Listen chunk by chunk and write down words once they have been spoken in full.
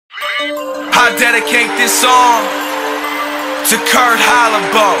I dedicate this song to Kurt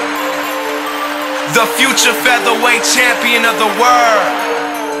Holobaugh, the future featherweight champion of the world.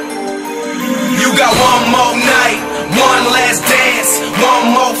 You got one more night, one last dance,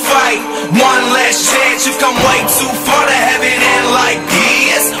 one more fight, one last chance. You've come way too far to have it in like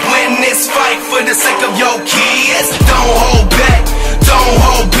this. Win this fight for the sake of your kids. Don't hold back, don't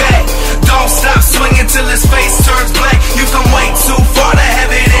hold back. Don't stop swinging till his face turns black. You've come way too far to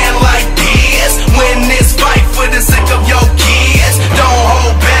have it in like this. Win this fight for the sake of your kids. Don't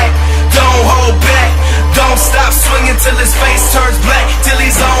hold back, don't hold back. Don't stop swinging till his face turns black, till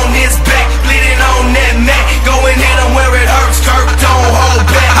he's on his back, bleeding on that mat. Go and hit him where it hurts, Kurt. Don't hold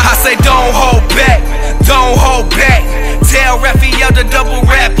back. I say don't hold back, don't hold back. Tell Raphael to double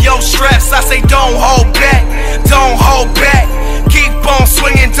wrap your straps. I say don't hold back, don't hold back. Keep on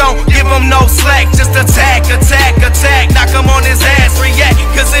swinging, don't give him no slack. Just attack, attack, attack. Knock him on his ass, react.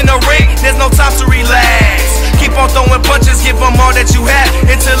 Cause in the ring, there's no time to relax. Keep on throwing punches, give them all that you have.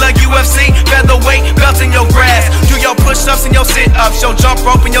 Until a UFC featherweight belt in your grasp. Do your push-ups and your sit-ups, your jump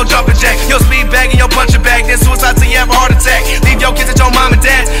rope and your jumping jack, your speed bag and your punching bag. Then suicide till you have a heart attack. Leave your kids at your mom and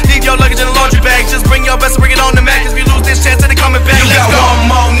dad. Leave your luggage in a laundry bag. Just bring your best and bring it on the mat. Cause if you lose this chance, then they coming back. You got one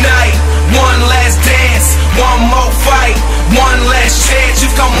more night, one last dance, one more fight, one last chance.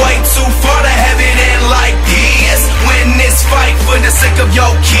 You've come way too far to have it in like this. Win this fight for the sake of your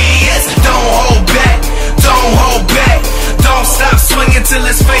kids. Don't hold back, don't hold back. Don't stop swinging till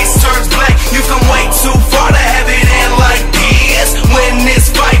his face turns black. You've come way too far to have it in like this. Win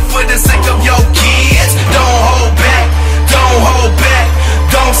this fight for the sake of your kids. Don't hold back, don't hold back.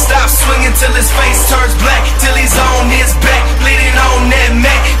 Don't stop swinging till his face turns black, till he's on his back, bleeding on that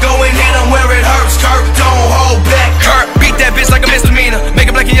mat. Go and hit him where it hurts, Kurt. Don't hold back. Kurt, beat that bitch like a misdemeanor.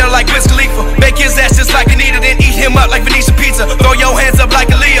 Make him black and yellow like Wiz Khalifa. Make his ass just like Anita, then eat him up like Venetian pizza. Throw your hands up like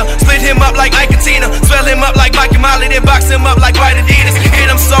Aaliyah. Split him up like Ike and Tina. Swell him up like Mike and Molly, then box him up like White Adidas.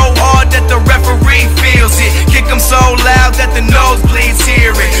 Hit him so hard that the referee feels it. Kick him so loud that the nosebleeds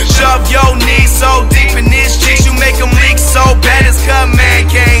hear it. Shove your knees so deep in his cheeks, you make him leak so bad his command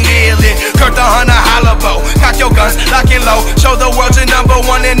can't heal it. Kurt the Hunter Holobaugh, cock your guns, lock it low. Show the world you're number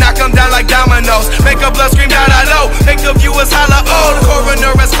one and knock him down like dominoes. Make a blood scream down I know. Make the viewers holler, oh, the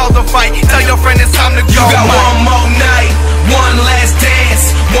coroner has called the fight. Tell your friend it's time to go. You got one more night, one last dance,